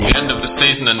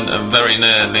season and very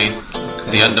near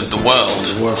the end of the world.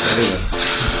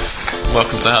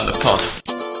 Welcome to Hand of Pod.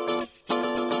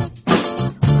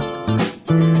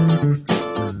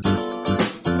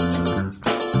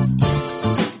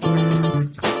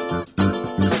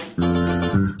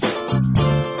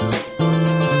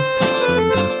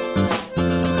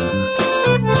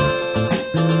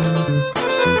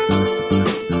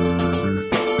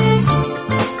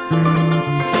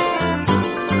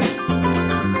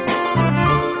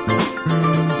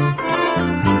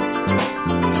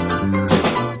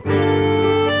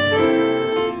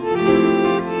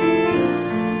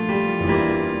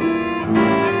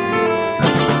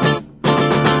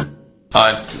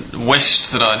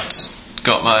 Wished that I'd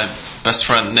got my best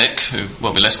friend Nick, who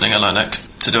will be listening, hello Nick,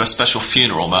 to do a special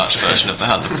funeral march version of the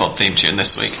Hand of Pod theme tune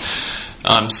this week.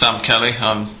 I'm Sam Kelly.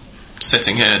 I'm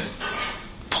sitting here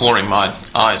pouring my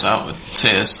eyes out with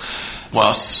tears,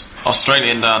 whilst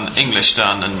Australian Dan, English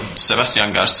Dan and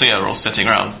Sebastian Garcia are all sitting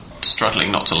around struggling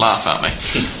not to laugh at me.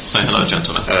 Say hello,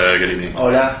 gentlemen. Good evening.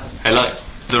 Hola. Hello.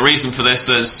 The reason for this,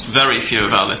 as very few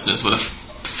of our listeners would have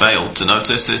failed to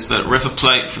notice, is that River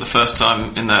Plate, for the first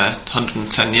time in their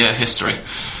 110-year history,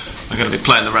 are going to be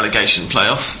playing the relegation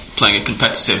playoff, playing a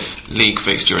competitive league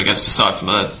fixture against a side from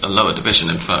a lower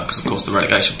division, in fact, because of course the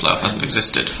relegation playoff hasn't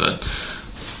existed for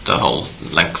the whole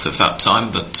length of that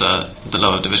time, but the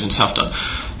lower divisions have done.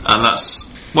 And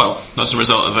that's a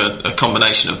result of a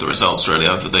combination of the results, really,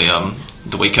 over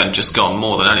the weekend just gone.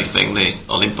 More than anything, the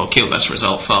Olimpo Quilmes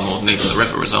result, far more than even the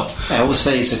River result. I would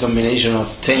say it's a combination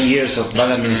of 10 years of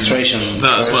bad administration,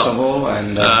 first of all,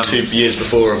 and 2 years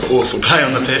before of awful play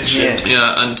on the pitch.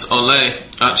 Yeah, and Ole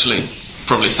actually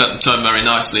probably set the tone very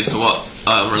nicely for what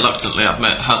I reluctantly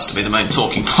admit has to be the main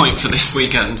talking point for this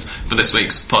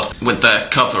week's pod, with their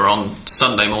cover on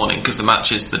Sunday morning, because the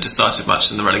match is the decisive match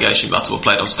in the relegation battle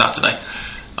played on Saturday.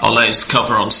 Ole's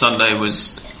cover on Sunday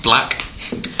was black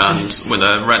and with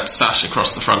a red sash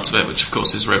across the front of it, which of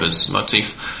course is River's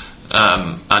motif,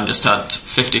 and just had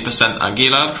 50%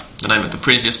 Aguilar, the name of the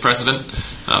previous president,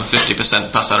 and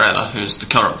 50% Passarella, who's the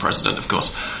current president, of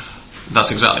course.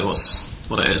 That's exactly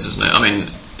what it is, isn't it? I mean,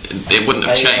 it wouldn't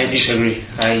have changed. I disagree.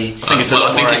 I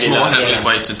think it's more heavily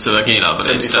weighted to Aguilar, but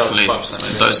it's definitely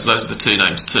those are the two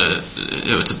names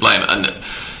who are to blame, and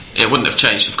it wouldn't have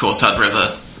changed, of course, had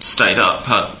River stayed up.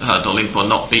 Had Olimpo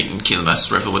not beaten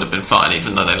Quilmes, River would have been fine,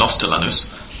 even though they lost to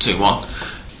Lanús 2-1.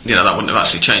 You know, that wouldn't have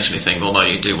actually changed anything, although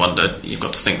you do wonder, you've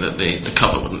got to think that the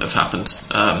cover wouldn't have happened.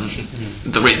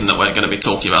 The reason that we're going to be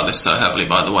talking about this so heavily,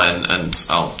 by the way, and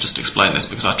I'll just explain this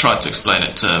because I tried to explain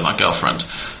it to my girlfriend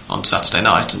on Saturday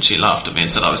night and she laughed at me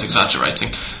and said I was exaggerating.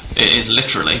 It is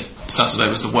literally, Saturday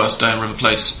was the worst day in River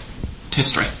Plate's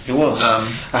history. It was.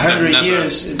 100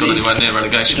 years. Got anywhere near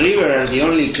relegation. River are the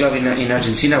only club in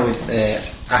Argentina with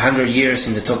 100 years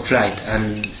in the top flight,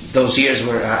 and those years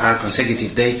are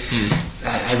consecutive.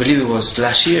 I believe it was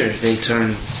last year they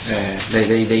turned.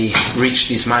 They reached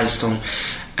this milestone,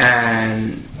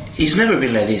 and it's never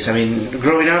been like this. I mean,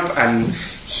 growing up and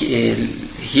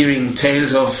hearing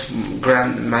tales of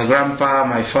my grandpa,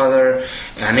 my father,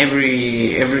 and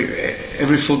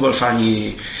every football fan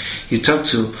you talk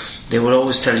to, they will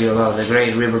always tell you about the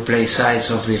great River Plate sides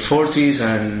of the 40s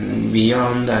and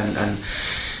beyond, and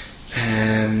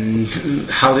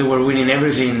how they were winning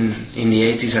everything in the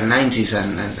 80s and 90s,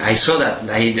 and I saw that.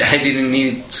 I didn't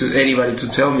need anybody to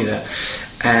tell me that.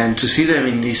 And to see them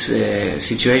in this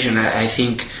situation, I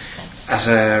think as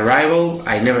a rival,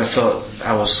 I never thought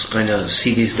I was going to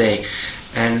see this day.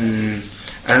 And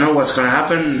I don't know what's going to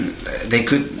happen. They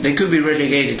could be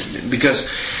relegated, because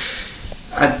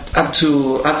up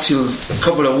till a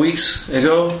couple of weeks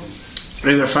ago,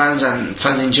 River fans and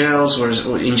fans in general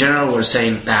were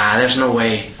saying, there's no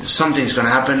way, something's going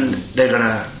to happen. They're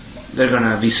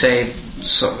gonna be saved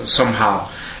somehow.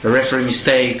 A referee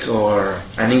mistake or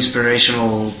an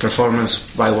inspirational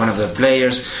performance by one of the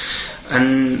players,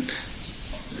 and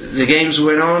the games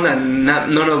went on, and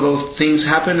none of those things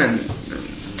happened. And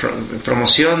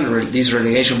Promoción, this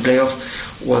relegation playoff,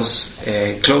 was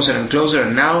closer and closer.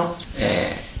 And now,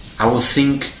 I would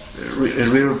think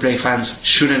River Plate fans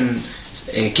shouldn't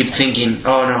keep thinking,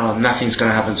 oh no, nothing's going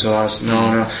to happen to us.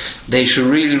 No. They should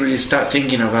really start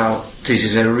thinking about, this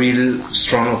is a real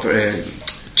strong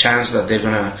chance that they're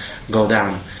going to go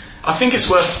down. I think it's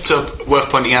worth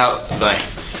pointing out, though,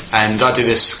 and I do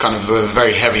this kind of with a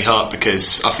very heavy heart,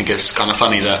 because I think it's kind of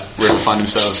funny that River find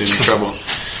themselves in trouble.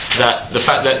 That the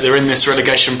fact that they're in this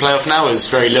relegation playoff now has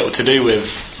very little to do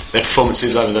with their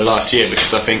performances over the last year,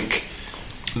 because I think,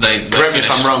 correct me if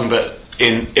I'm wrong, but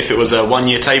if it was a 1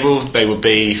 year table, they would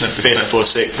be 5th or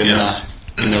 6th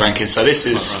in the rankings. So this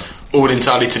is all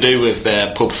entirely to do with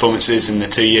their poor performances in the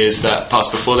 2 years that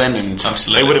passed before then, and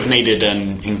Absolutely. they would have needed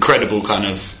an incredible kind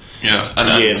of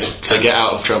year to get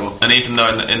out of trouble. And even though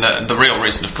in the real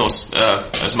reason, of course,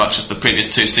 as much as the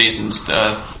previous 2 seasons,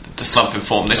 the slump in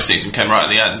form this season came right at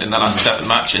the end in the last 7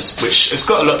 matches. Which has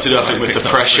got a lot to do, I think, with the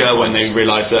pressure when they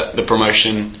realised that the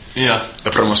promotion,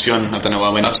 the promotion, I don't know why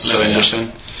I went so English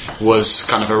then, was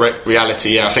kind of a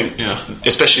reality. I think,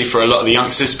 especially for a lot of the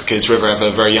youngsters, because River have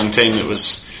a very young team, it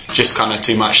was just kind of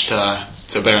too much to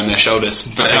bear on their shoulders.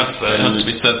 But it has to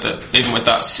be said that even with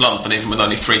that slump, and even with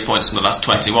only 3 points from the last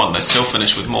 21, they still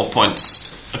finished with more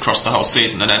points across the whole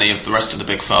season than any of the rest of the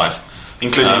Big Five.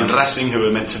 Including Racing, who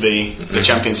were meant to be the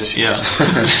champions this year.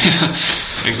 Yeah,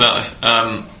 exactly.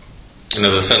 And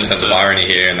there's a certain sense of irony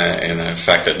here in the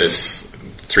fact that this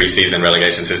 3-season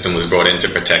relegation system was brought in to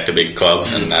protect the big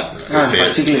clubs, and that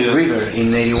particularly River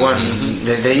in '81.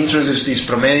 They introduced these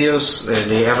promedios,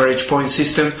 the average point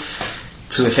system,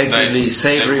 to effectively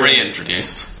save River.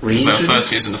 Reintroduced. So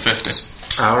first used in the 50s.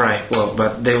 Alright, well,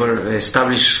 but they were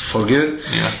established for good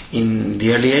in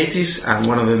the early 80s, and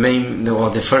one of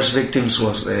the first victims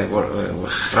was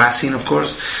Racing, of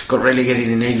course, got relegated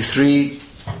in '83,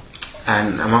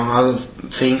 and among other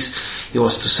things, it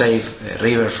was to save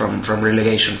River from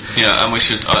relegation. Yeah, and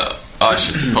I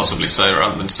should possibly say,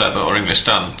 rather than Seb or English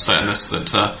Dan saying this,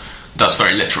 that that's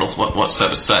very literal. What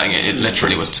Seb is saying, it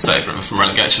literally was to save River from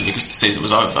relegation because the season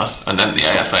was over, and then the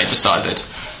AFA decided,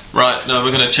 right, no,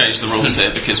 we're going to change the rules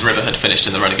here because River had finished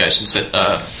in the relegation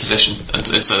position, and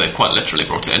so they quite literally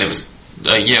brought it in. It was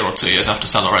a year or 2 years after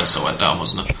San Lorenzo went down,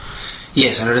 wasn't it?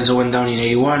 Yes, San Lorenzo went down in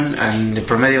 '81, and the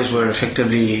promedios were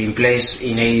effectively in place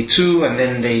in '82, and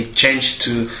then they changed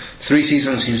to 3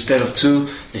 seasons instead of 2,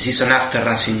 the season after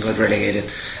Racing got relegated.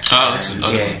 In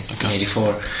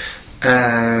 '84.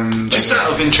 Just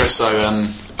out of interest,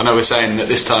 though, I know we're saying that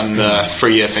this time the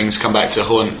 3-year things come back to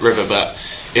haunt River, but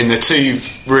in the 2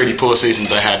 really poor seasons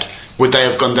they had, would they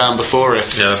have gone down before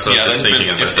if... If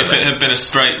it had been a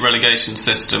straight relegation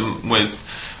system with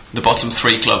the bottom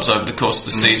 3 clubs over the course of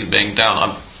the season being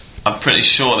down, I'm pretty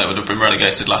sure they would have been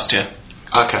relegated last year.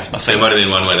 Okay. I think it might have been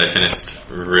one where they finished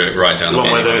right down the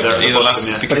bottom.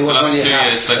 Because the last 2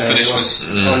 years they finished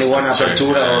with only one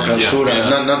apertura or clausura,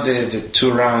 not the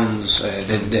 2 rounds,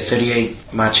 the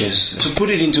 38 matches. To put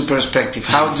it into perspective,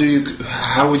 how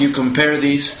would you compare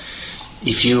this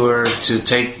if you were to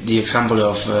take the example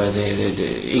of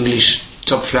the English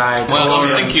top flight? Well, I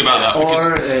was thinking about that.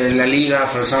 Or La Liga,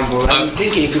 for example. I'm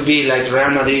thinking it could be like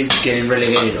Real Madrid getting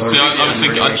relegated. I was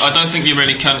thinking, I don't think you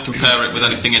really can compare it with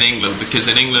anything in England, because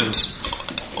in England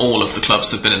all of the clubs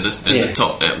have been in the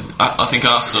top. I think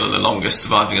Arsenal are the longest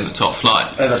surviving in the top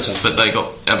flight. Everton. But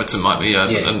Everton might be,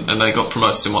 and they got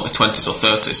promoted in the 20s or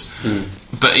 30s.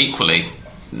 But equally,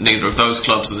 neither of those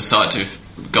clubs are the side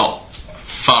who've got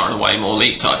far and away more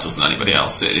league titles than anybody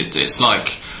else. It's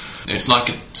like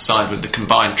a side with the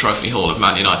combined trophy haul of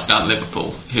Man United and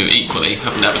Liverpool, who equally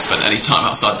have never spent any time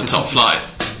outside the top flight,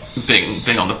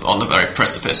 being on the very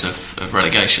precipice of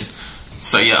relegation.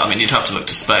 So yeah, I mean, you'd have to look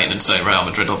to Spain and say Real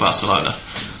Madrid or Barcelona.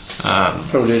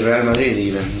 Probably Real Madrid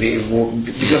even,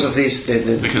 because of this,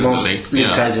 the most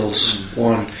league titles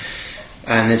won,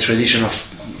 and the tradition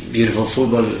of beautiful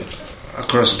football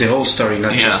across the whole story,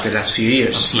 not just the last few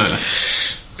years. Absolutely.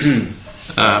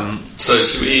 So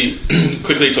should we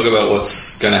quickly talk about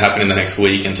what's going to happen in the next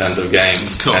week in terms of games,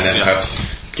 of course, and then perhaps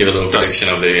give a little prediction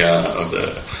of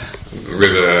the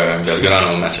River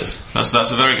Belgrano matches?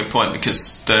 That's a very good point,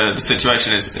 because the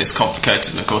situation is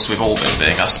complicated, and of course we've all been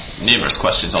being asked numerous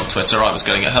questions on Twitter. I was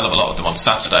getting a hell of a lot of them on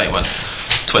Saturday when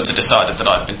Twitter decided that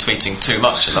I'd been tweeting too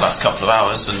much in the last couple of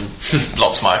hours and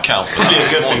blocked my account. Probably a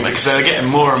good thing, because they were getting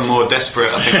more and more desperate.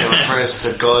 I think they were prayers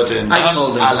to God. And I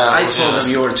told them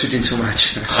you were tweeting too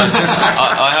much.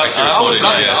 I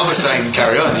was saying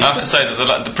carry on. I have to say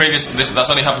that the previous that's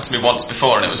only happened to me once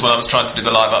before, and it was when I was trying to do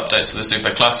the live updates for the Super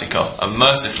Classico, and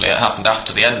mercifully it happened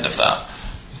after the end of that.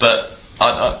 But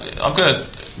I'm going to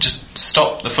just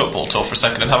stop the football talk for a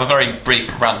second and have a very brief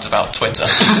rant about Twitter.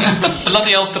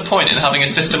 Bloody hell's the point in having a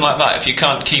system like that if you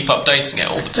can't keep updating it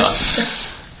all the time?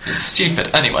 It's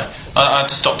stupid. Anyway, I had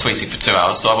to stop tweeting for 2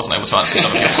 hours, so I wasn't able to answer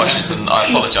some of your questions, and I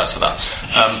apologise for that.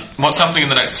 What's happening in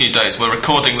the next few days? We're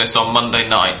recording this on Monday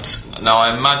night. Now,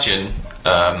 I imagine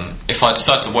if I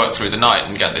decide to work through the night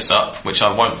and get this up, which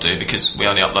I won't do because I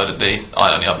only uploaded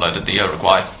the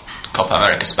Uruguay Copa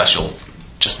America special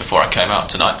just before I came out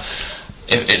tonight.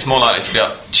 It's more likely to be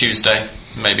up Tuesday,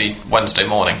 maybe Wednesday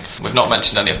morning. We've not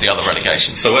mentioned any of the other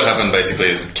relegations. So what happened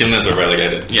basically is Quilmes were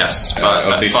relegated. Yes,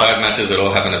 Of these 5 matches that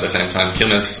all happened at the same time,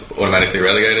 Quilmes automatically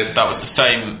relegated. that was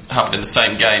happened in the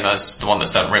same game as the one that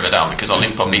sent River down, because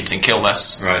Olimpo beating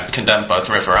Quilmes condemned both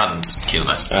River and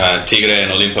Quilmes. Tigre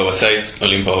and Olimpo were safe.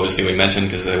 Olimpo obviously we mentioned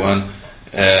because they won.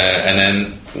 And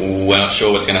then we're not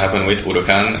sure what's going to happen with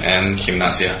Huracan and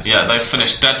Gimnasia. Yeah, they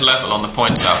finished dead level on the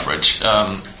points average.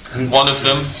 One of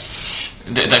them,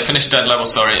 they finished dead level,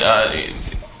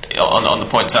 on the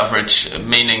points average,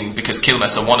 meaning because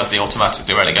Quilmes are one of the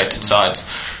automatically relegated sides,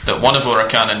 that one of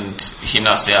Huracan and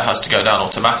Gimnasia has to go down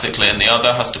automatically, and the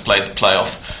other has to play the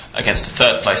playoff against the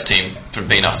third place team from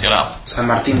B Nacional. San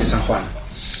Martín de San Juan.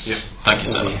 Yeah. Thank you,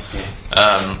 sir.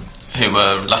 Who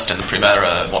were last in the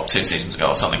Primera, 2 seasons ago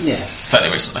or something? Yeah. Fairly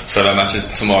recently. So that match is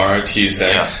tomorrow,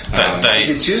 Tuesday. Yeah. Is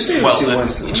it Tuesday or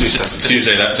Wednesday?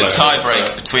 Tuesday. That the tie break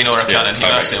between Huracan and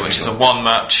Gimnasia, which is a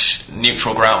 1-match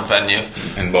neutral ground venue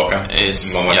in Boca,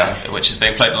 which is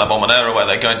being played in La Bombonera, where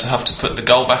they're going to have to put the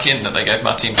goal back in that they gave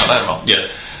Martin Palermo. Yeah.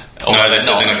 They're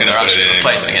not going to put it in.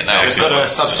 Replacing it now. They've got a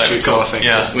substitute goal, I think.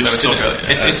 Yeah,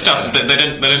 it's stuff. They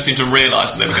don't seem to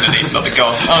realise that they were going to need another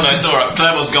goal. Oh no, it's all right.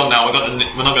 Palermo's gone now.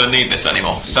 We're not going to need this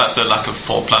anymore. That's a lack of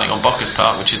foreplanning on Boca's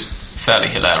part, which is fairly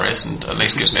hilarious, and at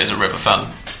least gives me as a River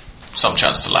fan some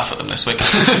chance to laugh at them this week.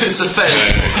 It's a very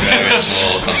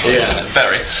small consolation. Yeah,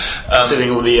 very.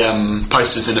 Considering all the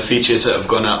posters and the features that have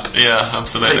gone up. Yeah,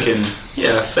 absolutely.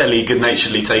 Fairly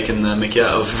good-naturedly taken the mickey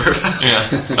out of River.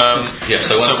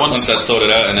 So once that's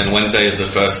sorted out, and then Wednesday is the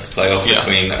first playoff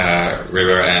between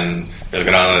River and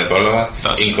Belgrano de Córdoba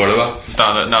in Córdoba.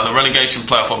 Now the relegation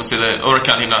playoff, obviously the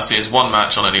Huracan Gimnasia is 1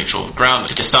 match on a neutral ground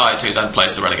to decide who then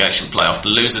plays the relegation playoff. The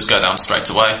losers go down straight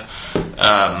away,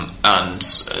 and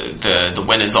the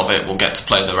winners of it will get to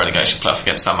play the relegation playoff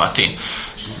against San Martín.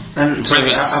 And so,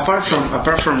 apart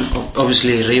from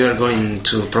obviously River going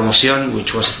to Promoción,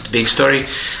 which was the big story,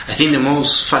 I think the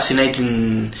most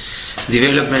fascinating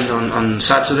development on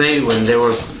Saturday, when there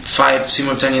were 5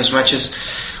 simultaneous matches,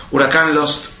 Huracan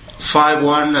lost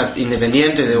 5-1 at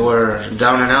Independiente. They were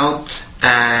down and out,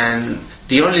 and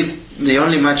the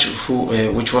only match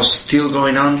which was still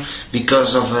going on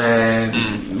because of a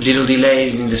little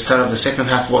delay in the start of the second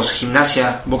half was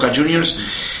Gimnasia Boca Juniors.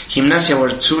 Gimnasia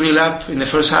were 2-0 up in the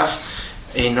first half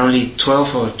in only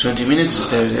 12 or 20 minutes.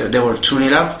 They were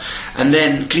 2-0 up, and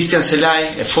then Cristian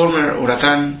Celay, a former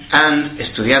Huracan and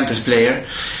Estudiantes player,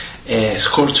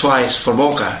 scored twice for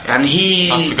Boca, and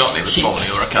I'd forgotten he was formerly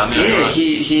Huracan.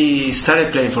 He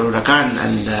started playing for Huracan,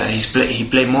 and he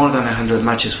played more than 100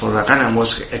 matches for Huracan and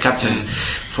was a captain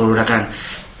for Huracan.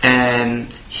 And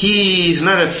he is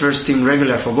not a first team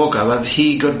regular for Boca, but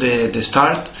he got the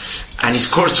start, and he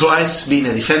scored twice, being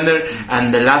a defender.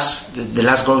 And the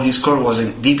last goal he scored was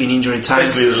deep in injury time.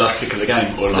 Basically, the last kick of the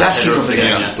game, or last kick of the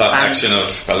game. Last action of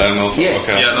Palermo for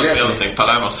Boca. Yeah, that's the other thing.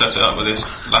 Palermo set it up with his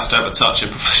last ever touch in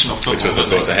professional football, which was of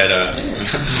course a header.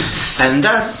 And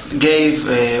that gave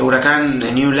Huracan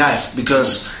a new life,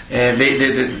 because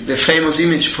the famous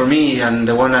image for me, and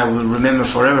the one I will remember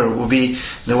forever, will be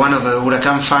the one of a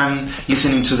Huracan fan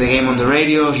listening to the game on the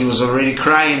radio. He was already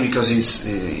crying because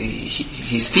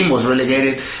his team was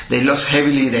relegated. They lost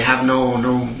heavily. They have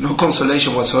no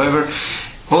consolation whatsoever.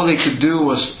 All they could do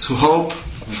was to hope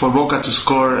for Boca to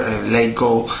score a late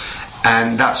goal,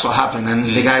 and that's what happened.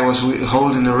 And the guy was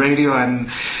holding the radio and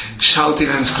shouting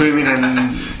and screaming,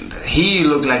 and he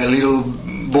looked like a little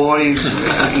boy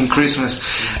in Christmas.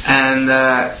 And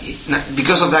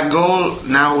because of that goal,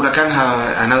 now Huracan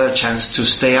have another chance to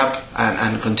stay up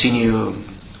and continue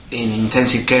in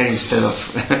intensive care instead of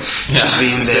just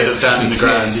being instead of down in the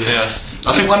ground.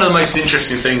 I think one of the most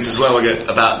interesting things as well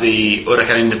about the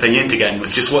Huracan Independiente game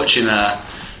was just watching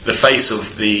the face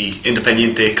of the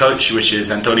Independiente coach, which is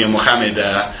Antonio Mohamed,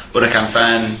 Huracan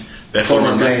fan, their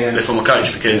former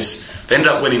coach, because they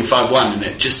ended up winning 5-1, and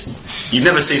it just, you've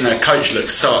never seen a coach look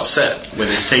so upset when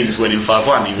his team's winning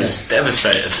 5-1. He was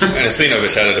devastated. And it's been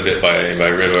overshadowed a bit by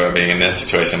River being in their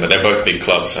situation, but they're both big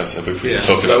clubs, as we've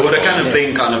talked about. But Huracan have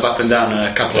been kind of up and down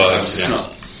a couple of times. It's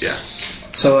not.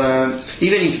 So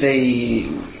even if they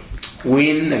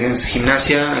win against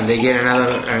Gimnasia and they get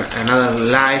another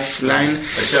lifeline,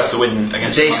 they still have to win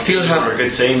against. They still have a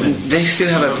good team. They still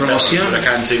have a promotion.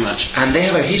 Huracan too much, and they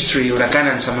have a history. Huracan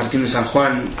and San Martín de San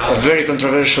Juan, a very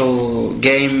controversial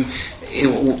game,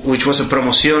 which was a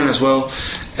promotion as well,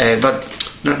 but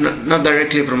not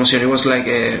directly a promotion. It was like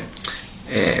a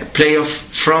playoff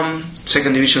from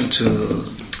second division to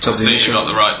top division. You got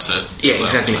the right to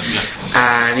exactly.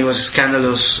 And it was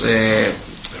scandalous.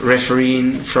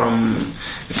 Refereeing from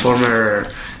a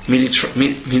former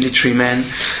military men,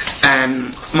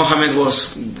 and Mohamed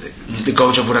was the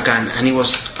coach of Huracan, and it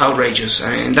was outrageous.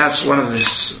 I mean, that's one of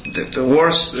the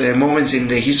worst moments in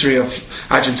the history of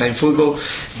Argentine football.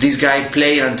 This guy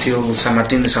played until San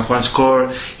Martín de San Juan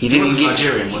scored. He didn't give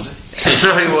Nigerian, was it?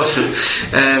 No, it wasn't.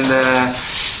 And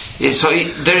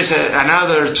there is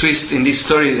another twist in this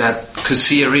story that could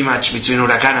see a rematch between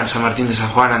Huracan and San Martín de San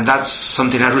Juan, and that's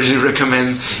something I really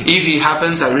recommend. If it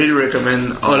happens, I really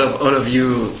recommend all of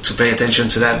you to pay attention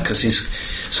to that, because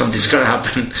something's going to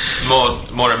happen.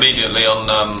 More immediately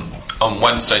on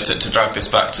Wednesday, to drag this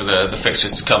back to the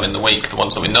fixtures to come in the week, the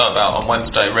ones that we know about. On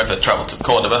Wednesday, River travel to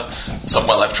Cordoba.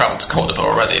 They've travelled to Cordoba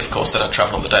already. Of course, they don't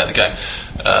travel on the day of the game,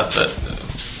 but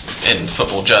in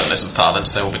football journalism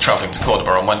parlance, they will be travelling to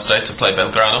Cordoba on Wednesday to play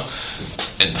Belgrano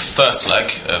in the first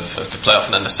leg of the playoff,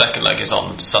 and then the second leg is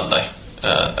on Sunday,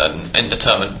 an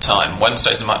indeterminate time.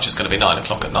 Wednesday's match is going to be 9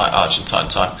 o'clock at night Argentine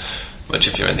time, which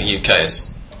if you're in the UK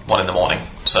is 1 in the morning,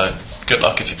 so good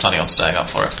luck if you're planning on staying up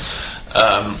for it.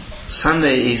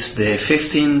 Sunday is the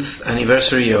 15th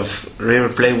anniversary of River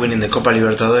Plate winning the Copa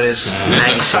Libertadores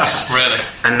 96. Really?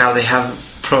 And now they have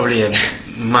probably a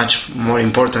much more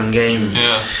important game.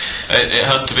 Yeah, it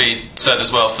has to be said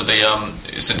as well for the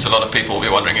since a lot of people will be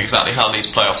wondering exactly how these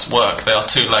playoffs work. They are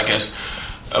two-legged.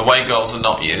 Away goals are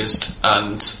not used,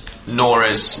 and nor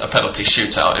is a penalty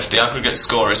shootout. If the aggregate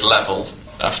score is level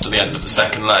after the end of the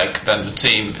second leg, then the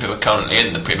team who are currently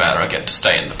in the Primera get to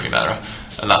stay in the Primera,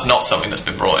 and that's not something that's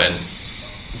been brought in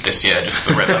this year just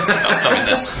for River. That's something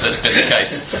that's been the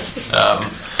case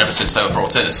ever since they were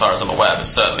brought in, as far as I'm aware, but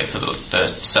certainly for the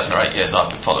 7 or 8 years I've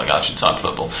been following Argentine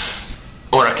football.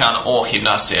 Huracan or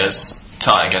Gimnasia's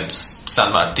tie against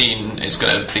San Martín is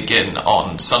going to begin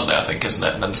on Sunday, I think, isn't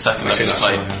it? And then the second leg is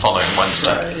played the following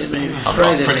Wednesday. I'm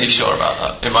not pretty sure about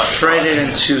that. It might be Friday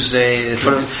and Tuesday.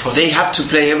 They have to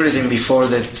play everything before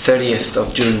the 30th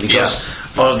of June, because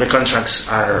all the contracts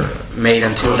are made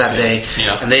until that day,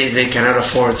 and they cannot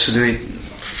afford to do it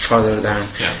further down.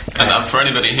 Yeah, and for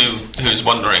anybody who's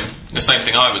wondering, the same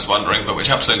thing I was wondering, but which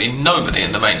absolutely nobody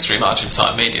in the mainstream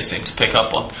Argentine media seemed to pick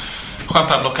up on, Juan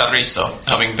Pablo Carrizo,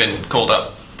 having been called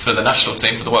up for the national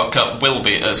team for the World Cup,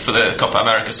 for the Copa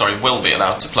America, will be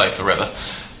allowed to play for River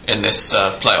in this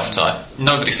playoff tie.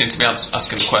 Nobody seemed to be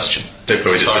asking the question. They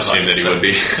probably just assumed that he would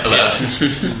be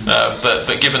allowed.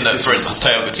 But given that, for instance,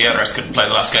 Teo Gutierrez couldn't play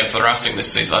the last game for Racing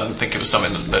this season, I didn't think it was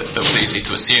something that was easy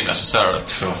to assume necessarily.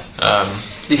 Sure.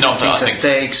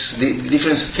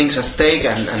 Different things at stake,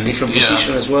 and different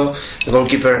position as well. The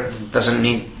goalkeeper doesn't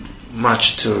need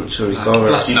much to recover.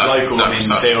 Plus he's local.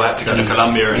 Teo had to go to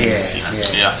Colombia.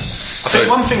 I think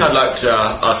one thing I'd like to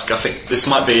ask, I think this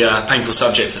might be a painful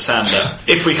subject for Sam, but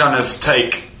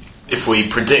if we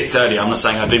predict early, I'm not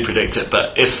saying I do predict it,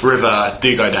 but if River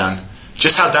do go down,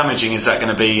 just how damaging is that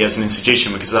going to be as an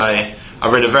institution? Because I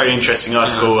read a very interesting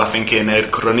article, I think, in El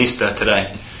Cronista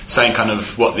today, saying kind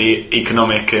of what the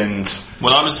economic and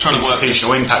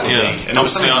institutional impact would be. And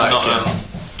obviously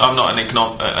I'm not an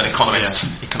economist.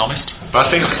 But I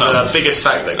think the biggest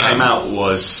fact that came out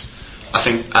was, I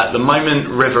think at the moment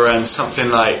River earns something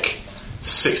like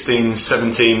 16,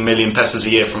 17 million pesos a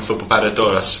year from Football Para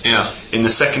Todos. Yeah. In the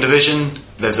second division,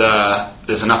 there's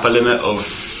an upper limit of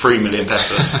 3 million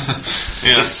pesos.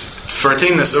 For a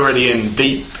team that's already in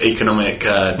deep economic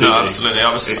absolutely.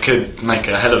 it could make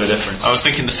a hell of a difference. I was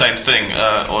thinking the same thing,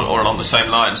 or along the same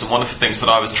lines, and one of the things that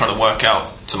I was trying to work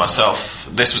out to myself,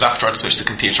 this was after I'd switched the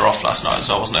computer off last night,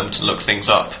 so I wasn't able to look things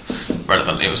up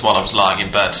relevantly. It was while I was lying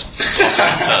in bed, tossing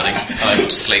and turning, unable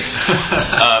to sleep.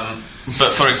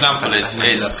 But for example, is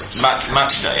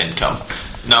match day income.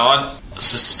 Now I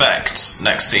suspect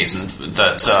next season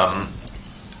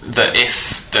that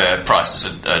if the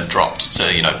prices are dropped to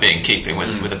be in keeping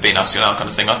with a B Nacional kind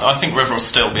of thing, I think River will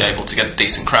still be able to get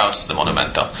decent crowds to the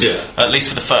Monumento. Yeah. At least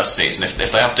for the first season. If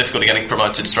they have difficulty getting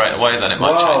promoted straight away, then it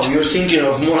might change. Wow, you're thinking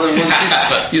of more than one season.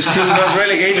 But you're still not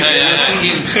relegated.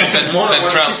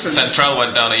 Central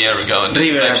went down a year ago, and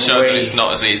they've shown that it's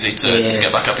not as easy to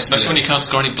get back up, especially when you can't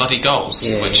score any bloody goals.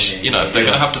 Which they're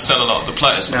going to have to sell a lot of the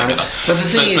players when they get that. But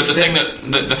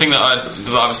the thing that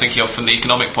I was thinking of from the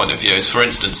economic point of view is, for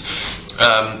instance,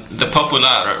 the Popular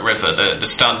at River, the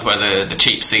stand where the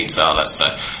cheap seats are, let's say,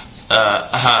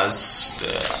 has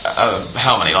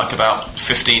how many? Like about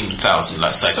 15,000,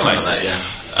 let's say, places.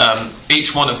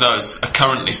 Each one of those are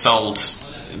currently sold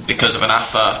because of an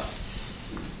AFA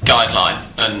guideline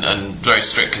and very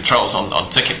strict controls on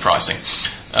ticket pricing.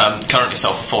 Currently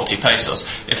sold for 40 pesos.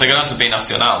 If they go down to B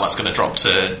Nacional, that's going to drop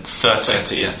to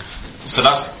 30. So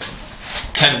that's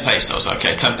 10 pesos,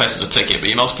 okay, 10 pesos a ticket, but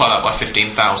you multiply that by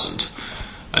 15,000,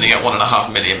 and you get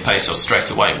 1.5 million pesos straight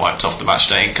away wiped off the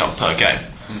matchday income per game.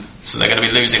 So they're going to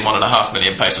be losing 1.5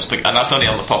 million pesos, and that's only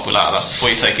on the Popular. That's before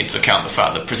you take into account the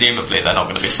fact that presumably they're not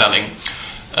going to be selling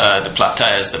the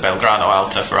Plateas, the Belgrano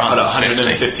Alta for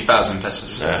 150,000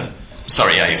 pesos.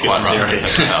 Sorry, yeah, you're quite right.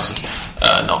 150,000.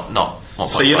 Not.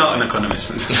 So you're not an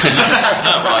economist. No,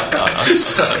 I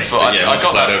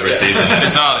got that over a season.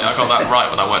 Bizarrely, I got that right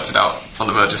when I worked it out on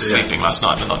the verge of sleeping last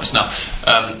night, but not just now.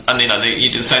 And you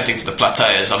do the same thing for the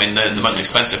plateas. I mean, the most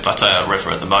expensive platea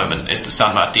river at the moment is the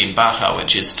San Martin Baja,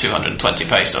 which is 220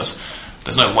 pesos.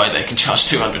 There's no way they can charge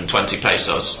 220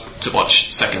 pesos to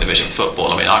watch second division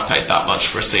football. I mean, I paid that much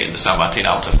for a seat in the San Martin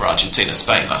Alta for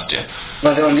Argentina-Spain last year.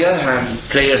 But on the other hand,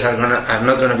 players are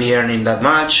not going to be earning that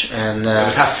much, and they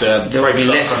would have to there will be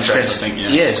less contracts, I think. Yeah.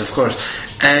 Yes, of course.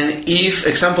 And if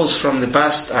examples from the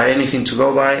past are anything to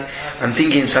go by, I'm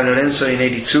thinking San Lorenzo in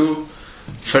 '82,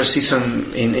 first season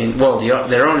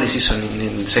their only season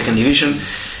in second division.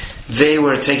 They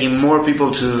were taking more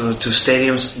people to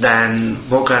stadiums than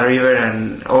Boca, River,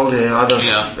 and all the other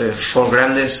four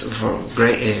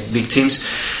great big teams.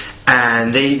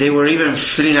 And they were even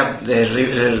filling up the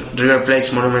River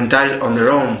Plate's Monumental on their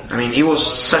own. I mean, it was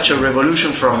such a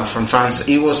revolution from fans.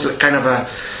 It was kind of a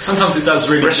sometimes it does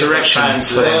really resurrection.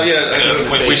 Well,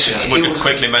 we should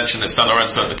quickly mention that San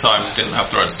Lorenzo at the time didn't have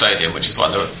their own stadium, which is why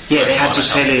they were. Yeah, they had to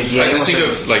sell it. Yeah, I think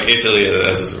of like Italy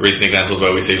as recent examples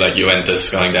where we see like Juventus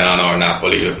going down or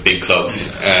Napoli, big clubs.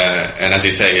 And as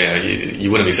you say,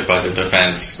 you wouldn't be surprised if the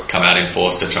fans come out in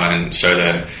force to try and show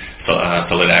their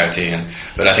solidarity.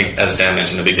 But I think, as Dan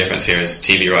mentioned, the big difference here is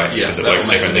TV rights, because it works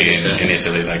differently in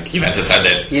Italy. Like Juventus had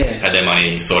their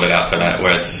money sorted out for that,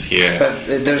 whereas here. But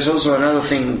there's also another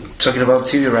thing talking about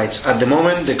TV rights. At the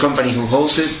moment, the company who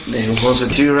holds the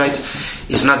TV rights,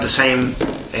 is not the same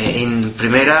in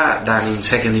Primera than in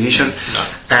second division. No.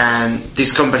 And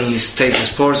this company is Teis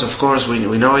Sports, of course, we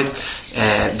know it.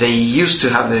 They used to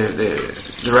have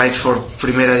the rights for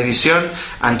Primera División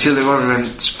until the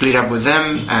government split up with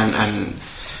them and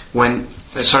when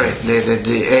the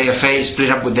AFA split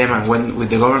up with them and went with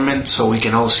the government, so we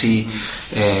can all see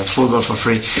football for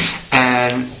free.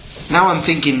 And now I'm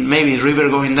thinking maybe River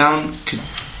going down could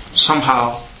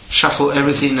somehow shuffle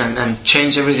everything and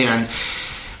change everything, and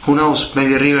who knows,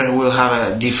 maybe River will have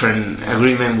a different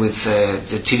agreement with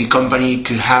the TV company,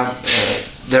 could have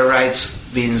their rights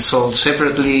being sold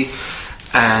separately,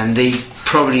 and they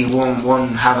probably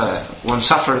won't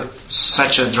suffer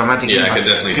such a dramatic impact. I could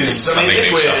definitely see something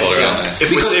being shuffled around there.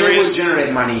 If we're serious, they will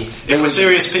generate money. If we're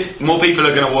serious, more people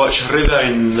are going to watch River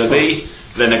in the B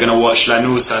than they're going to watch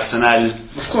Lanús, Arsenal,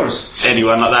 of course,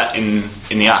 anyone like that in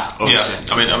the A. Obviously.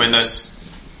 Yeah, I mean, there's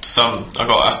some. I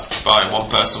got asked by one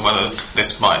person whether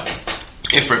this might,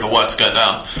 if River were to go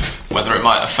down, whether it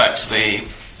might affect the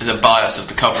bias of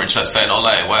the coverage. Let's say in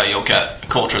Ole, where you'll get a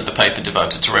quarter of the paper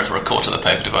devoted to River, a quarter of the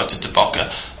paper devoted to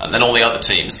Boca, and then all the other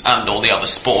teams and all the other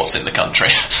sports in the country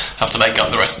have to make up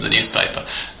the rest of the newspaper.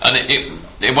 And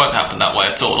it won't happen that way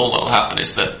at all. All that will happen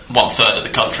is that 1/3 of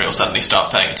the country will suddenly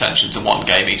start paying attention to one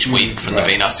game each week from the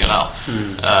B Nacional.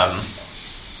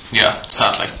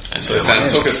 Sadly. So Sam,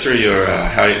 talk us through your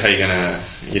how you're gonna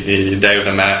your day of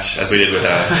the match, as we did with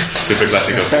Super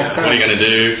Classico. What are you gonna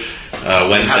do?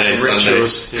 Wednesday,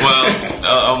 Sunday.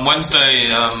 Well, on Wednesday,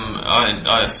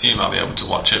 I assume I'll be able to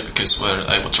watch it because we're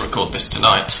able to record this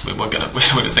tonight. We were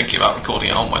thinking about recording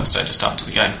it on Wednesday, just after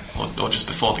the game or just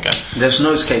before the game. There's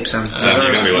no escape, Sam.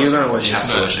 You're going to watch it.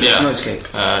 There's no escape.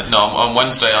 No, on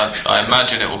Wednesday, I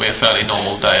imagine it will be a fairly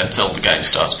normal day until the game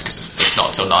starts because it's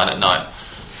not till 9 at night.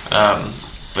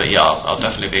 But yeah, I'll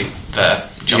definitely be there.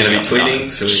 You're going to be tweeting,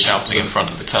 shouting in front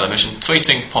of the television,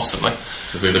 tweeting possibly.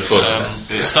 Because we look forward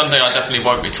to that. Sunday I definitely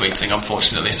won't be tweeting,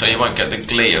 unfortunately, so you won't get the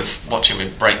glee of watching me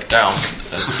break down.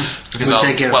 Because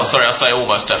I'll say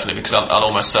almost definitely, because I'll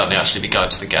almost certainly actually be going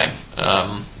to the game.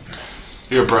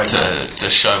 You're a breaker. To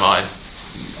show my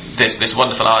this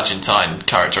wonderful Argentine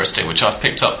characteristic, which I've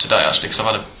picked up today actually, because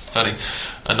I've had a fairly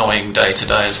annoying day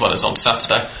today as well as on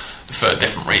Saturday for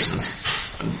different reasons.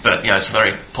 But yeah, it's a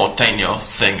very porteño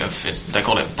thing they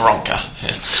call it bronca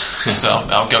here. So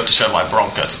I'll go to show my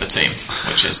bronca to the team,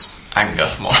 which is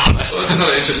anger, more or less. Well, that's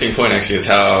another interesting point actually, is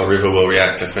how River will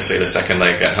react, especially the second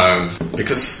leg at home,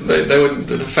 because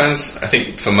the fans, I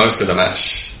think for most of the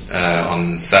match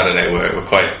on Saturday were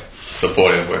quite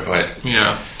supportive,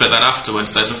 but then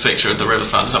afterwards there's a picture of the River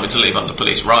fans having to leave under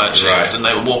police riot shields, and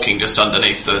they were walking just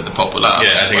underneath the Popular.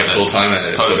 I think at full time it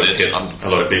hit a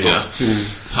lot of people.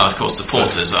 hardcore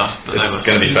supporters are. But it's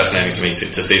going to be fascinating to me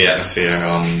to see the atmosphere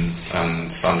on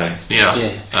Sunday.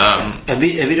 A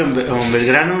bit on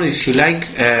Belgrano, if you like,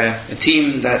 a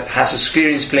team that has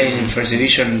experience playing in First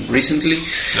Division recently.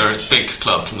 They're a big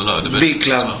club from the lower division. Big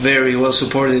club, very well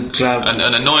supported club. And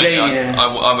annoyingly,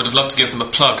 I would have loved to give them a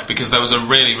plug because there was a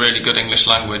really, really good English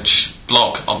language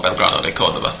blog on Belgrano de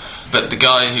Córdoba. But the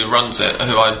guy who runs it,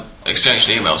 who I exchanged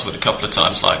emails with a couple of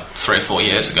times, like 3 or 4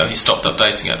 years ago, he stopped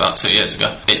updating it about 2 years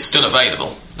ago. It's still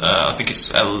available. I think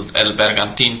it's El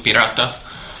Bergantin Pirata,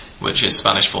 which is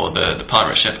Spanish for the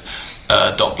pirate ship.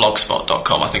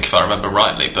 .blogspot.com, I think, if I remember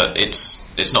rightly, but it's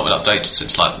not been updated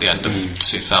since like the end of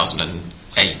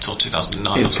 2008 or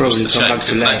 2009. It'll probably come back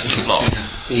to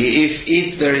life.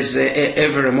 If there is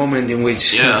ever a moment in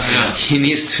which he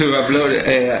needs to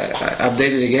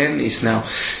update it again, it's now.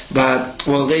 But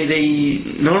well, they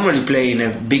normally play in a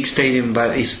big stadium,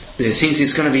 but since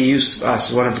it's going to be used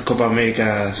as one of the Copa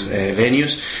America's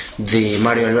venues, the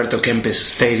Mario Alberto Kempes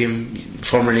Stadium,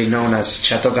 formerly known as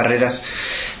Chateau Carreras,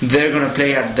 they're going to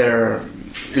play at their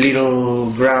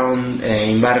little ground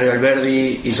in Barrio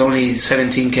Alberdi. It's only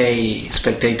 17,000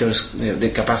 spectators, the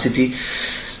capacity.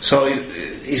 So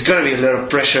it's going to be a lot of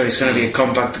pressure. It's going to be a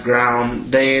compact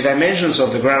ground. The dimensions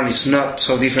of the ground is not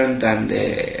so different than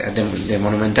the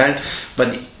Monumental,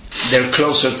 but they're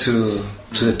closer to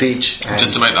the pitch.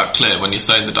 Just to make that clear, when you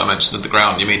say the dimensions of the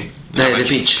ground, you mean the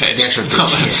pitch, the actual pitch.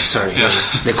 Yes, sorry,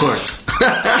 the court.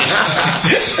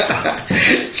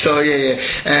 So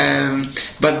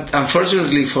but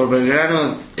unfortunately for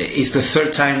Belgrano, it's the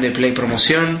third time they play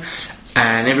Promoción,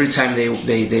 and every time they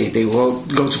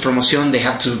go to Promoción, they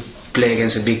have to play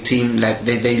against a big team. Like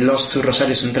they lost to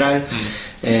Rosario Central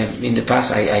in the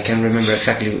past. I can't remember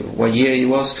exactly what year it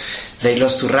was. They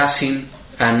lost to Racing,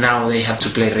 and now they have to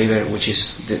play River, which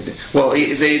is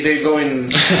they're going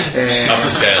up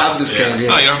the scale.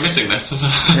 Yeah. Oh, you're missing this.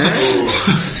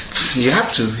 You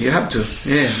have to. Yeah,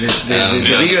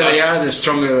 the bigger they are, the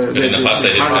stronger. In the past,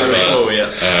 they did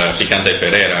Picante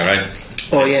Ferreira, right?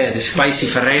 Oh yeah, the Spicy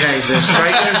Ferreira is their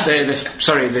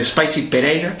striker. The Spicy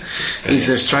Pereira is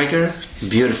their striker.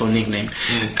 Beautiful nickname.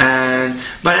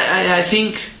 But I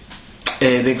think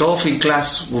the golfing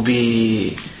class will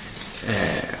be,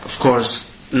 of course,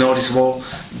 noticeable,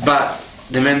 but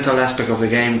the mental aspect of the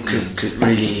game could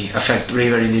really affect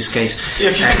River in this case. Yeah,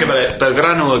 if you think about it,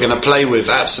 Belgrano are going to play with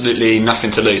absolutely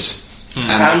nothing to lose.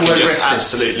 And just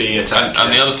absolutely attack.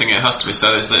 And the other thing it has to be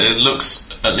said is that it looks,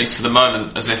 at least for the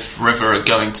moment, as if River are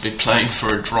going to be playing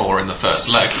for a draw in the first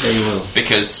leg. They will.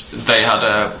 Because they had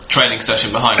a training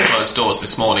session behind closed doors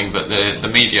this morning, but the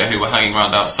media who were hanging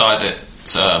around outside it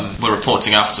were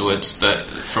reporting afterwards that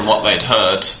from what they'd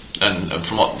heard and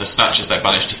from what the snatches they'd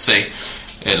managed to see,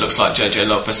 it looks like JJ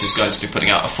Lopez is going to be putting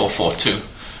out a 4-4-2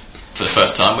 for the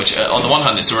first time, which on the one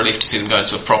hand it's a relief to see them go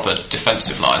into a proper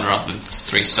defensive line rather than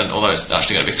although it's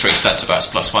actually going to be 3 centre-backs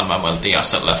plus 1 Manuel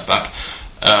Diaz at left-back,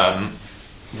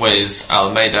 with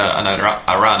Almeida and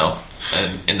Arano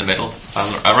in the middle.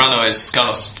 Arano is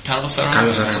Carlos Arano?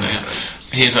 Yeah.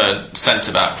 He's a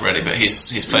centre-back really, but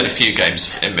he's played a few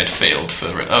games in midfield for...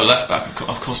 Oh, left-back,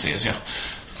 of course he is, yeah.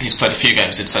 He's played a few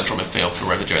games in central midfield for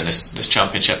River during this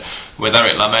championship, with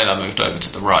Eric Lamela moved over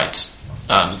to the right,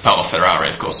 and Paulo Ferrari,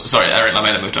 of course. Sorry, Eric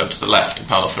Lamela moved over to the left, and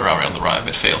Paulo Ferrari on the right of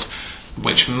midfield,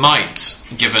 which might,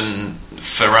 given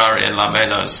Ferrari and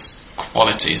Lamela's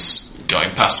qualities going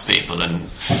past people and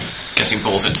getting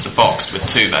balls into the box with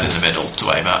 2 men in the middle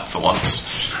to aim at for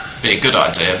once, be a good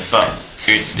idea, but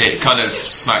it kind of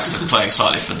smacks of playing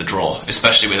slightly for the draw,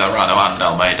 especially with Arano and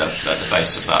Almeida at the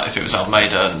base of that. If it was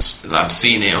Almeida and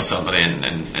Lanzini or somebody in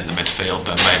the midfield,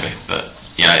 then maybe. But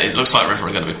yeah, it looks like River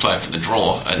are going to be playing for the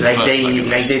draw. Like they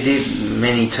did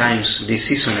many times this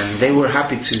season, and they were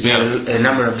happy to get a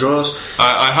number of draws.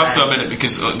 I have to admit it,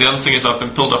 because the other thing is I've been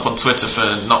pulled up on Twitter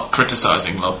for not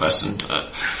criticising Lopez, and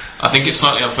I think it's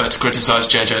slightly unfair to criticise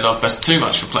JJ Lopez too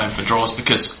much for playing for draws,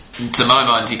 because to my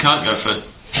mind he can't go for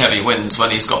heavy wins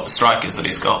when he's got the strikers that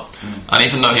he's got. And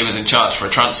even though he was in charge for a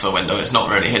transfer window, it's not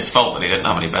really his fault that he didn't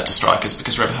have any better strikers,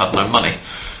 because River had no money.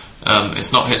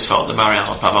 It's not his fault that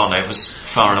Mariano Pavone was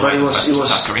far and away the best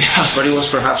attacker he had. But it was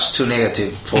perhaps too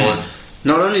negative for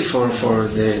not only for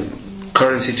the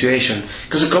current situation,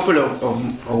 because a couple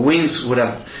of wins would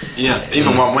have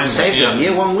even one win saved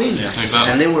them. One win,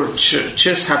 exactly. And they were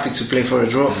just happy to play for a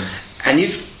draw. And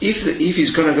if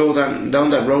he's going to go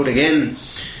down that road again,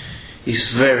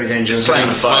 it's very dangerous.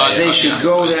 They should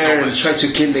go there and try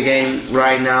to kill the game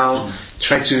right now.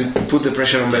 Try to put the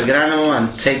pressure on Belgrano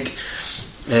and take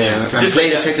and play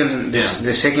the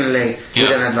second leg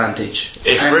with an advantage.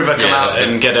 If River come out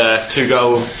and get a two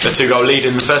goal lead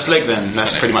in the first leg, then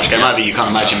that's pretty much game over. You can't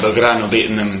imagine Belgrano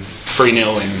beating them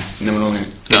 3-0 in the morning.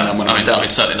 I mean,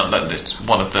 certainly not. It's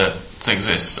one of the things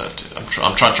is that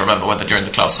I'm trying to remember whether during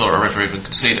the Clausura River even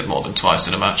conceded more than twice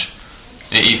in a match,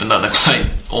 even though they played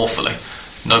awfully.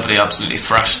 Nobody absolutely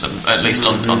thrashed them, at least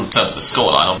on terms of the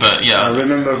scoreline. But yeah, I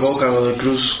remember Boca de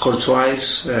Cruz scored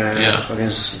twice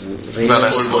against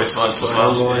Vélez twice as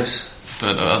well.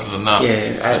 But other than that,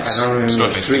 I don't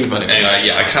remember three.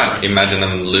 Anyway, I can't imagine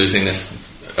them losing this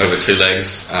over 2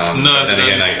 legs. Then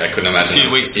again, I couldn't imagine a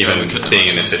few weeks even being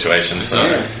in this situation. So,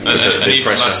 and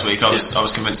even last week, I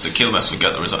was convinced that Quilmes would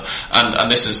get the result.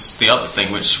 And this is the other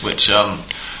thing which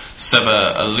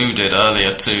Seba alluded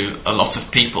earlier to, a lot of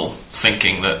people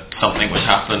thinking that something would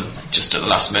happen just at the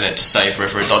last minute to save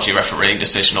River a dodgy refereeing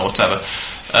decision or whatever.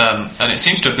 And it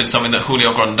seems to have been something that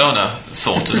Julio Grondona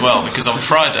thought as well, because on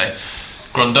Friday,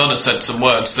 Grondona said some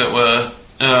words that were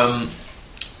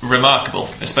remarkable,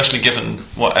 especially given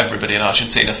what everybody in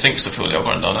Argentina thinks of Julio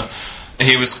Grondona.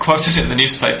 He was quoted in the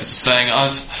newspapers as saying,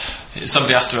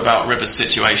 somebody asked him about River's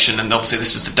situation, and obviously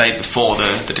this was the day before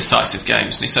the decisive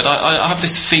games, and he said, I have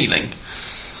this feeling,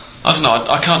 I don't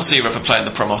know, I can't see River playing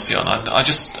the Promoción.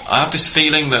 I have this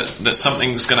feeling that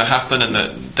something's going to happen and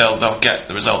that they'll get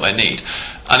the result they need.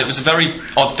 And it was a very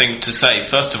odd thing to say,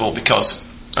 first of all, because,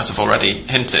 as I've already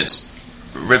hinted,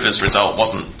 River's result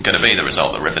wasn't going to be the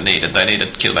result that River needed. They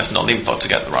needed Quilmes and Olimpo to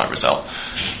get the right result.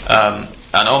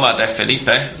 And Omar de Felipe,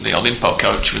 the Olimpo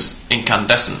coach, was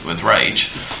incandescent with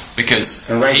rage, because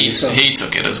he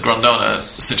took it as Grondona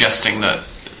suggesting that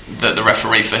the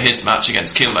referee for his match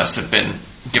against Quilmes had been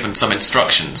given some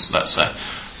instructions, let's say.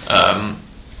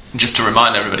 Just to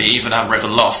remind everybody, even had River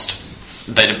lost,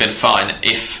 they'd have been fine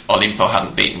if Olimpo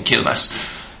hadn't beaten Quilmes.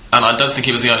 And I don't think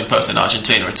he was the only person in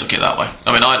Argentina who took it that way.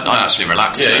 I mean, I actually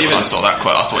relaxed a bit when I saw that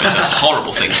quote. I thought it was a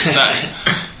horrible thing to say.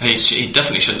 He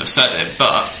definitely shouldn't have said it,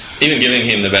 but... Even giving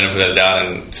him the benefit of the doubt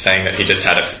and saying that he just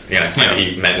had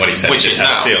he meant what he said, which he just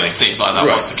had a feeling. It seems like that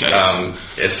was the case.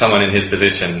 As someone in his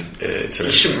position, it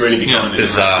shouldn't really be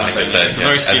bizarre. It's a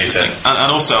very stupid thing.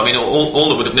 And also, I mean, all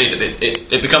that would have needed,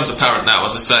 it becomes apparent now,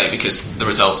 as I say, because the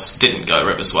results didn't go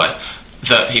River's way,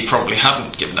 that he probably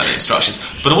hadn't given any instructions.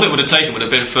 But all it would have taken would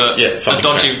have been for a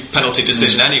dodgy penalty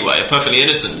decision anyway, a perfectly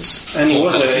innocent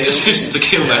penalty decision to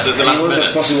Quilmes at the last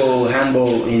minute. A possible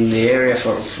handball in the area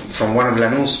from one of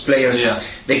Lanús players. Yeah.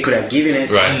 They could have given it.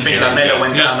 Right. I think that Melo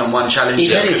went down on one challenge. It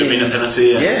could have been a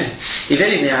penalty. If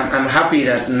anything, I'm happy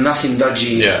that nothing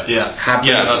dodgy happened.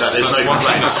 Yeah, that's one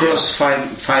thing. Across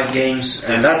five games,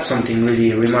 and that's something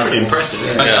really remarkable. Pretty impressive.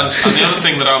 And the other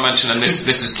thing that I'll mention, and this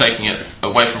is taking it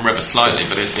away from River slightly,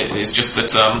 but it is just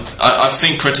that I've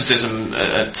seen criticism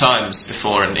at times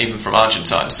before, and even from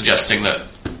Argentines, suggesting that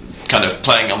kind of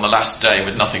playing on the last day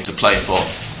with nothing to play for,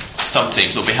 some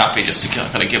teams will be happy just to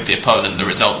kind of give the opponent the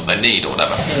result that they need or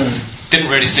whatever. Didn't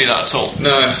really see that at all.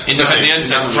 No.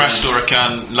 Independiente thrashed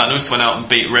Huracan. Lanús went out and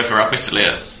beat River up Italy.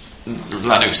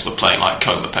 Lanús were playing like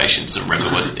coma patients, and River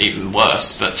were even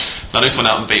worse. But Lanús went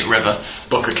out and beat River.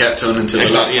 Boca kept on until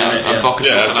the last minute. And Boca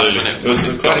scored the last minute. It was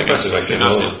quite impressive,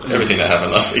 actually. Everything that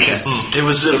happened last weekend. It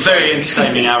was a very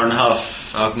entertaining hour and a half.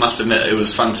 I must admit, it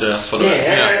was fun to follow.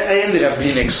 I ended up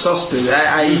being exhausted.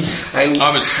 I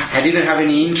didn't have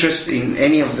any interest in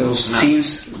any of those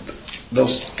teams,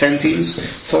 those 10 teams,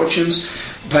 Fortunes.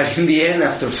 But in the end,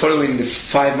 after following the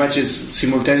 5 matches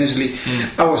simultaneously,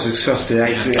 I was exhausted.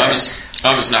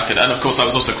 I was knackered, and of course I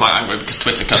was also quite angry because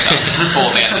Twitter cut out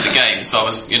before the end of the game, so I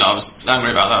was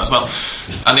angry about that as well.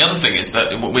 And the other thing is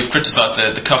that we've criticised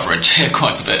the coverage here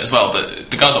quite a bit as well, but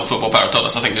the guys on Football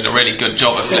Paradox, I think, did a really good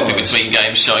job of flipping between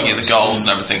games, showing you the goals and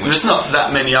everything. There's not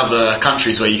that many other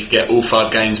countries where you could get all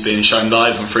 5 games being shown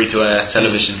live on free-to-air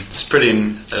television. It's a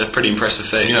pretty impressive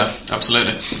thing. Yeah,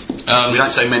 absolutely. We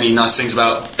don't say many nice things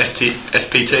about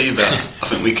FPT, but I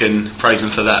think we can praise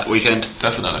them for that weekend.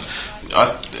 Definitely.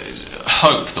 I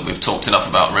hope that we've talked enough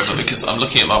about River, because I'm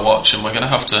looking at my watch and we're going to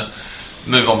have to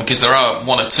move on, because there are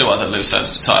 1 or 2 other loose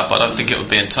ends to tie up. I don't think it would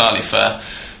be entirely fair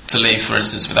to leave, for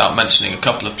instance, without mentioning a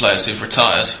couple of players who've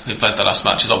retired, who played their last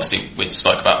matches. Obviously, we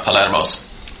spoke about Palermo's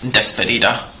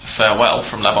despedida, farewell,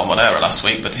 from La Bombonera last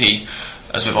week, but he,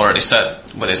 as we've already said,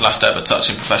 with his last ever touch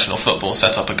in professional football,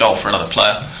 set up a goal for another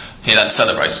player. He then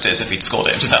celebrated it as if he'd scored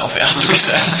it himself, it has to be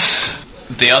said.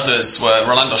 The others were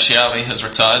Rolando Schiavi has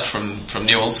retired from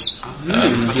Newell's.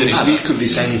 He could be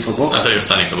signing for Boca. I thought he was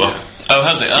signing for Boca. Oh,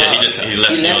 has it? Yeah, okay. he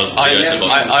left. He left.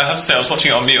 I have to say, I was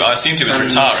watching it on mute. I assumed he was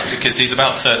retiring because he's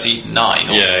about 39.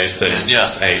 Yeah, he's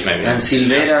 38 maybe. And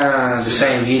Silvera, the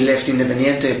same. He left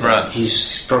Independiente, but Right.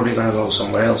 he's probably going to go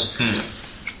somewhere else.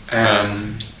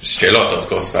 Schelotto, of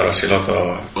course, Varo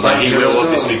Schelotto. Although he will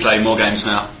obviously play more games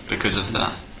now because of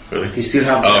that. Really? He still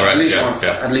has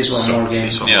at least one more game.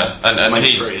 Yeah, and Maybe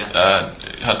he three, yeah.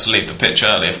 had to leave the pitch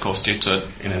early, of course, due to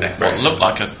In a neck what brace. looked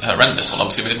like a horrendous one.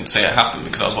 Obviously, we didn't see it happen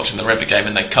because I was watching the River game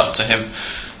and they cut to him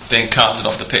being carted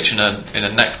off the pitch in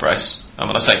a neck brace. And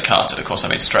when I say carted, of course, I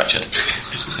mean stretchered.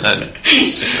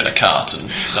 Stick him in a cart, and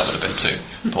that would have been too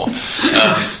poor.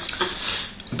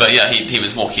 But yeah, he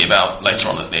was walking about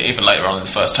even later on in the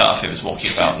first half. He was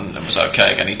walking about and was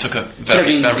okay again. He took a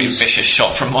very vicious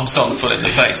shot from Monson foot in the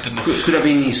face, didn't he? Could have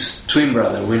been his twin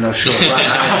brother. We're not sure. But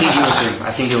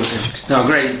I think it was him. No,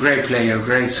 great player,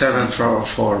 great servant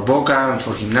for Boca and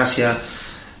for Gimnasia.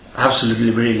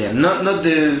 Absolutely brilliant. Not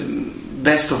the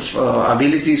best of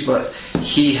abilities, but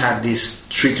he had this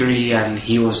trickery and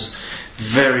he was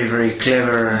very, very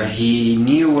clever. He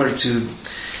knew where to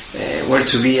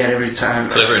be at every time.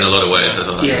 Clever in a lot of ways as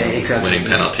well. Yeah, exactly. Winning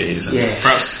penalties. And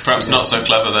Perhaps not so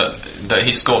clever that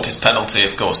he scored his penalty,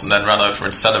 of course, and then ran over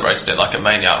and celebrated it like a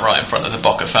maniac right in front of the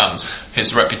Boca fans.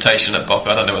 His reputation at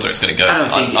Boca, I don't know whether it's going to go. I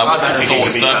think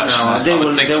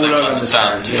they will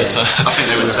understand. Yeah. But, I think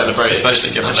they would celebrate,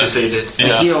 especially given that he did.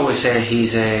 Yeah. He always said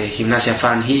he's a Gimnasia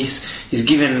fan. He's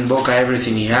given Boca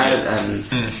everything he had,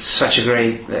 and such a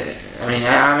great.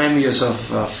 I'm envious of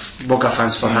Boca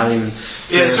fans for having.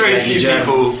 Yeah, there's very few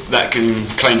people that can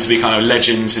claim to be kind of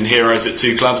legends and heroes at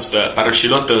two clubs, but Varo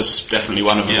Schelotto's definitely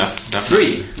one of them. Yeah,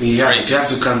 definitely. Three. You have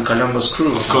to count Colombo's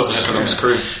Crew. Of course, Colombo's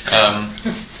Crew.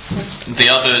 The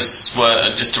others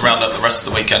were, just to round up the rest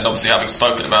of the weekend, obviously having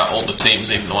spoken about all the teams,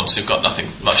 even the ones who've got nothing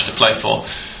much to play for,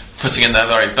 putting in their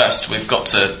very best. We've got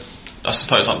to, I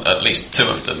suppose, on at least two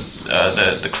of them,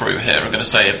 the crew here, are going to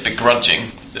say a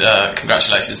begrudging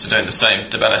congratulations to doing the same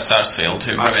to Vélez Sarsfield,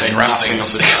 who ruined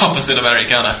Racing's opposite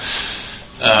Americana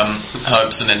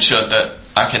hopes and ensured that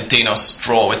Argentinos'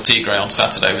 draw with Tigre on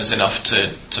Saturday was enough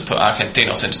to put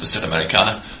Argentinos into the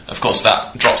Sudamericana. Of course,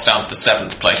 that drops down to the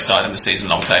 7th place side in the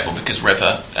season-long table because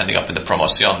River ending up in the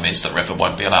Promoción means that River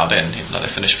won't be allowed in, even though they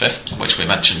finished 5th, which we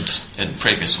mentioned in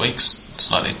previous weeks.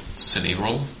 Slightly silly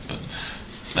rule, but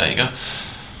there you go.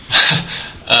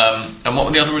 And what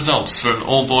were the other results from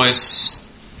All Boys?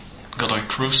 Godoy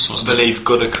Cruz, wasn't it? I believe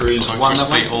Godoy Cruz won that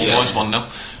beat All Boys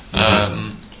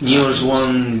 1-0. Newell's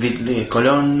won beat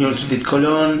Colón, Newell's beat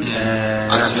Colón,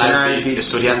 Arsenal beat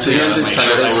Estudiantes,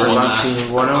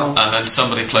 and then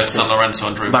somebody played San Lorenzo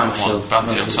and drew 1-1.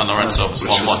 Banfield San Lorenzo was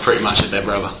 1-1. Which was pretty much at their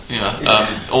brother.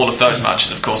 Yeah, all of those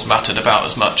matches, of course, mattered about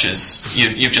as much as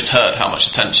you've just heard how much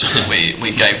attention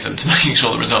we gave them to making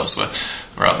sure the results were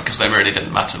out, because they really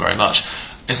didn't matter very much.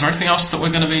 Is there anything else that we're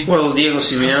going to be... Well, Diego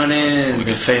Simeone,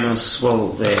 the famous...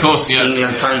 of course, yeah.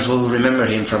 England fans will remember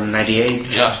him from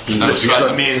 98. Yeah. Looks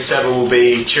like me and Seb will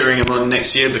be cheering him on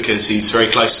next year because he's very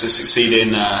close to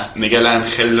succeeding Miguel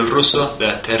Ángel Russo,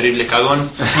 the terrible cagón,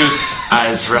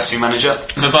 as Racing manager.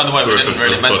 But by the way, we didn't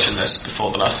really mention this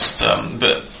before the last...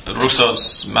 but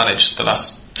Russo's managed the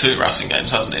last 2 Racing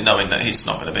games, hasn't he? Knowing that he's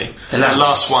not going to be the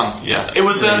last one. Yeah, it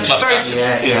was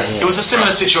it was a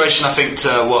similar situation, I think,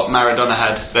 to what Maradona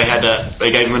had.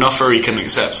 They gave him an offer he couldn't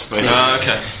accept.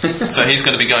 Okay. So he's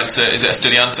going to be going to, is it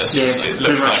Estudiantes? Yeah, it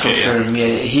looks like confirmed.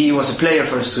 Yeah, he was a player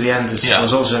for Estudiantes. He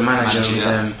was also a manager with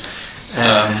them.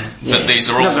 But these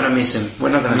are all not going to miss him. We're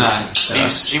not going to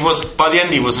miss him. He was, by the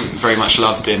end, he wasn't very much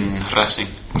loved in Racing.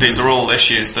 These are all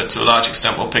issues that to a large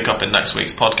extent we'll pick up in next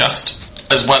week's podcast,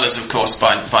 as well as, of course,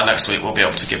 by next week we'll be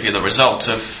able to give you the result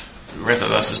of River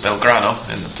versus Belgrano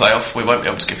in the playoff. We won't be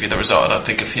able to give you the result, I don't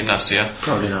think, of Gimnasia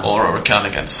or Huracán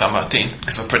against San Martin,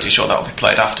 because we're pretty sure that will be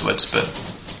played afterwards, but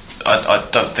I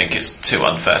don't think it's too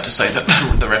unfair to say that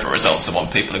the River result's the one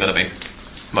people are going to be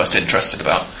most interested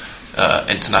about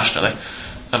internationally,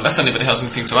 unless anybody has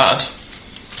anything to add.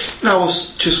 No, I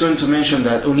was just going to mention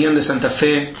that Unión de Santa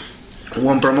Fe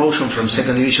won promotion from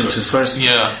second division to first.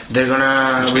 Yeah, they're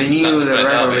gonna renew the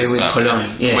rivalry with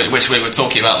Colón. Yeah, which we were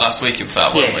talking about last week. In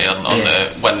fact, weren't we?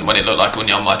 When it looked like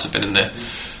Unión might have been in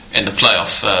the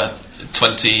playoff,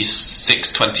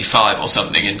 26-25 or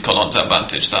something in Colón's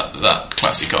advantage. That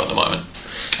Clásico at the moment.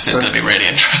 So it's going to be really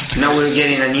interesting. Now we're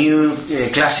getting a new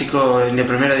Clásico in the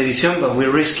Primera División, but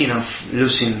we're risking of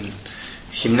losing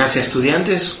Gimnasia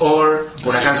Estudiantes or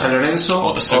Huracán San Lorenzo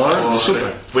or the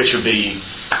Super. Which would be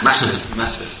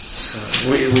massive. So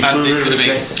and it's going to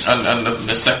be, and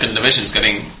the second division's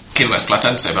getting Quilmes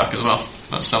Platense back as well.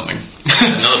 That's something.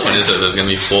 Another point is that there's going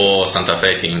to be 4 Santa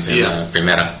Fe teams in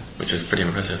Primera, which is pretty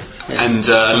impressive. And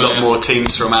a lot more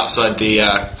teams from outside the,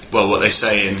 what they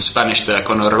say in Spanish, the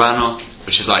conurbano,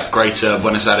 which is like Greater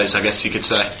Buenos Aires, I guess you could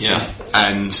say. Yeah.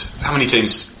 And how many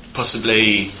teams?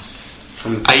 Possibly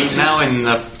From 8 now in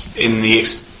the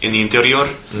interior.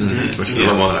 Which is a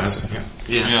lot more than I has.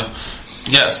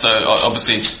 Yeah. So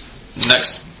obviously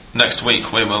next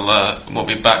week we'll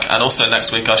be back, and also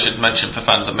next week I should mention for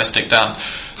fans of Mystic Dan,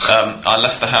 I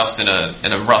left the house in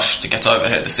a rush to get over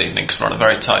here this evening because we're on a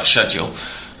very tight schedule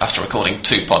after recording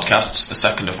 2 podcasts, the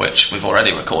second of which we've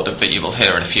already recorded, but you will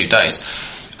hear in a few days.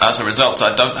 As a result,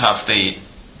 I don't have the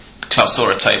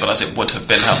Clausura table as it would have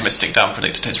been had Mystic Dan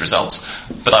predicted his results,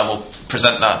 but I will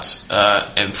present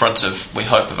that in front of, we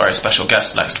hope, a very special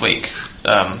guest next week,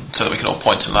 so that we can all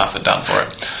point and laugh at Dan for it.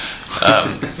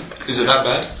 Is it that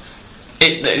bad?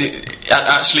 It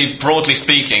actually, broadly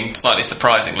speaking, slightly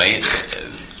surprisingly,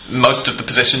 most of the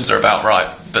positions are about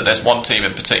right, but there's one team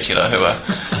in particular who are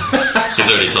He's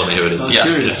already told me who it is.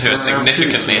 who are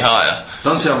significantly higher.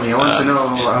 Don't tell me. I want to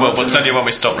know. We'll tell you when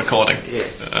we stop recording. Yeah.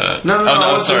 No,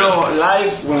 I want sorry. to know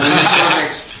live when we show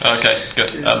next. Okay,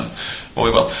 good. Well,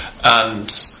 we will. And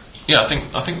yeah, I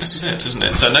think this is it, isn't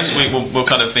it? So next week we'll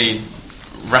kind of be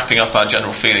wrapping up our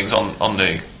general feelings on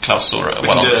the Clausura,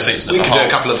 on the season as a whole. We can do a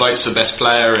couple of votes for best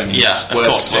player and of worst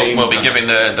course team. we'll be giving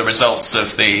the results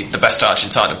of the best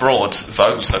Argentine abroad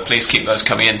vote, so please keep those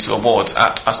coming into awards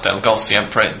at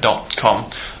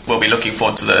hasdelgolsiempre.com. We'll be looking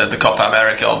forward to the Copa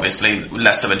America, obviously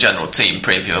less of a general team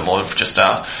preview and more of just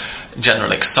our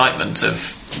general excitement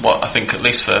of what I think, at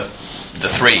least for the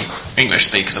 3 English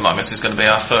speakers among us, is going to be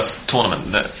our first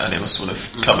tournament that any of us will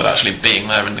have covered actually being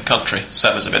there in the country.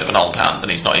 Sever's a bit of an old hand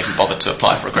and he's not even bothered to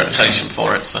apply for accreditation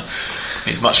for it, so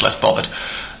he's much less bothered.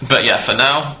 But yeah, for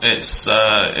now it's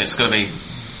going to be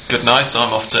good night.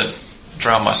 I'm off to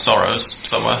drown my sorrows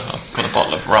somewhere. I've got a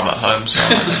bottle of rum at home, so I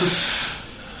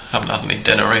haven't had any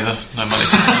dinner either. No money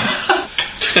to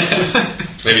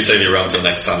Maybe save your rum till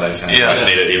next Sunday, so Yeah. I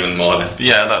need it even more then.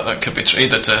 Yeah, that could be true.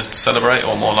 Either to celebrate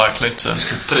or more likely to...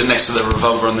 Put it next to the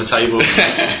revolver on the table.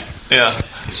 Yeah.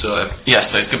 So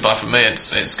Yes, so it's goodbye from me.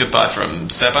 It's goodbye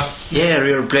from Seba. Yeah,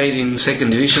 River played in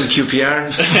 2nd division,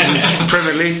 QPR,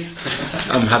 Premier League.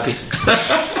 I'm happy.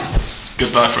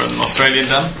 Goodbye from Australian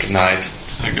Dan. Good night.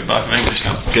 And goodbye from English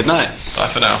Dan. good night. Bye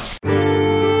for now.